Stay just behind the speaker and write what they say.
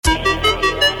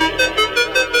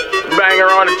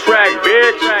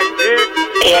bitch.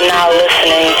 You're now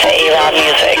listening to A-Rod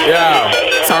Music. Yo,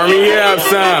 turn me up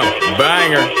some.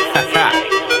 Banger.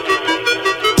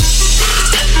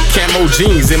 Camo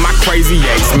jeans in my crazy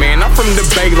ace, man. I'm from the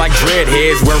Bay like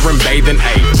dreadheads wearing bathing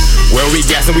ape. Where we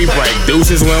gassin', we break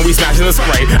deuces when we smashing the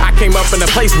spray. I came up in a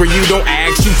place where you don't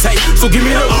ask, you take. So give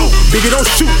me the loot, bigger don't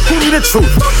shoot. Who need the truth?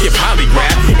 Fuck your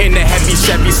polygraph in the heavy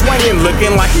Chevy swinging,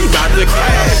 looking like he about to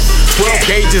crash. 12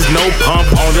 gauges, no pump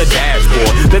on the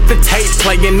dashboard. Let the tape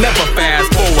play and never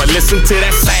fast forward. Listen to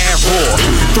that sad roar.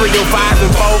 305s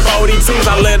and 442s,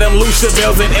 I let them loose.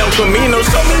 Chevelle's and El Camino,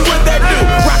 show me what that do.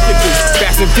 Rock the boots,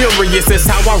 fast and furious, that's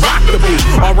how I rock the boot.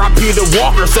 R.I.P. the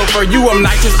Walker, so for you I'm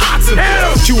nitrous oxide.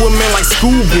 You a man like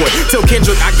schoolboy. Tell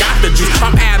Kendrick I got the juice.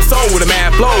 I'm Ab-Soul with a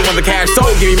mad flow. When the cash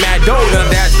sold, give me mad dough, then I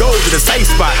dash gold to the safe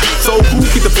spot. So who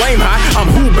keep the flame high?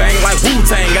 I'm who bang like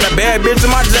Wu-Tang. Got a bad bitch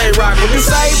in my J-Rock. What you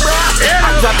say, bro? I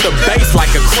drop the bass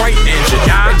like a crate engine.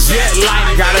 A jet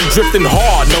light got him drifting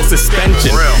hard, no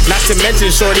suspension. Not to mention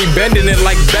shorty bending it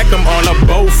like Beckham on a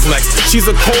Bowflex. She's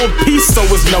a cold piece, so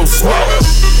it's no sweat.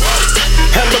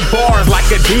 Hella bars like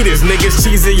Adidas, niggas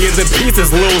cheesier than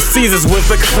pizzas. Little Caesars with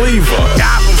the cleaver.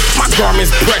 My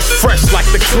garments fresh like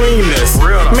the cleanest.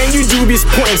 Man, you do this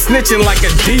pointing snitching like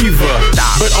a diva.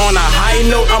 But on a high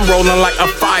note, I'm rolling like a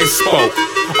 5-spoke.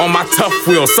 On my tough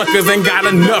wheel, suckers ain't got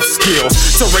enough skills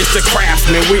to race the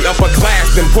craftsman. We upper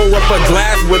class, then pour up a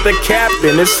glass with a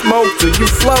captain and smoke till you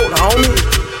float, homie.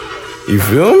 You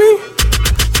feel me?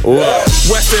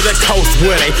 West of the coast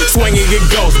where they swinging it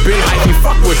ghosts. Been hypey,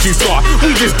 fuck what you thought.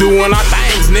 We just doing our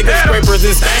things, nigga. Scrapers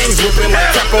and stains, whipping like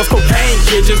Chacos cocaine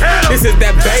kitchens. This is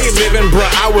that Bay living, bruh.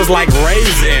 I was like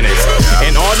raised in it.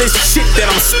 And all this shit that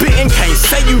I'm spitting, can't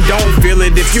say you don't feel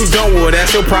it. If you don't, well,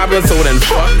 that's your problem, so then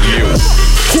fuck you.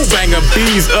 Who banger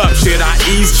bees up? Should I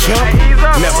ease chump?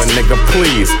 Never, nigga,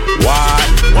 please. Why?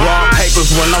 Raw papers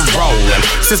when I'm rolling.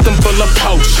 System full of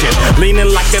potion.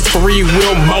 Leaning like a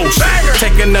 3-wheel motion.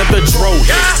 Take another dro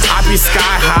hit. I be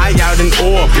sky high out in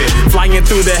orbit. Flying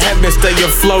through the heavens, stay your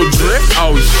flow drift.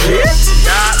 Oh shit.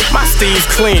 My steed's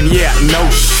clean, yeah, no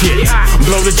shit.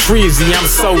 Blow the trees, yeah, I'm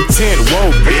so tin.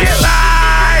 Whoa, bitch.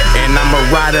 And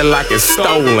I'ma ride it like it's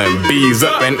stolen. Bees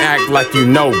up and act like you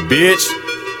know, bitch.